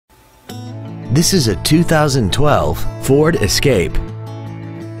This is a 2012 Ford Escape.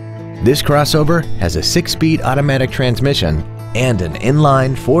 This crossover has a 6-speed automatic transmission and an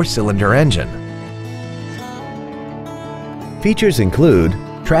inline 4-cylinder engine. Features include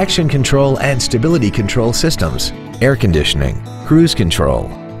traction control and stability control systems, air conditioning, cruise control,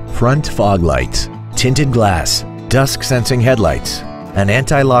 front fog lights, tinted glass, dusk sensing headlights, an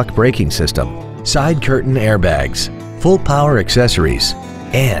anti-lock braking system, side curtain airbags, full power accessories,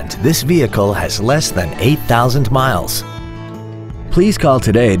 and this vehicle has less than 8,000 miles. Please call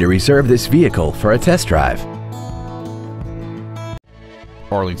today to reserve this vehicle for a test drive.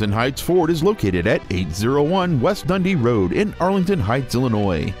 Arlington Heights Ford is located at 801 West Dundee Road in Arlington Heights,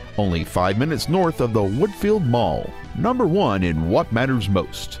 Illinois, only 5 minutes north of the Woodfield Mall, #1 in what matters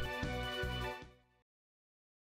most.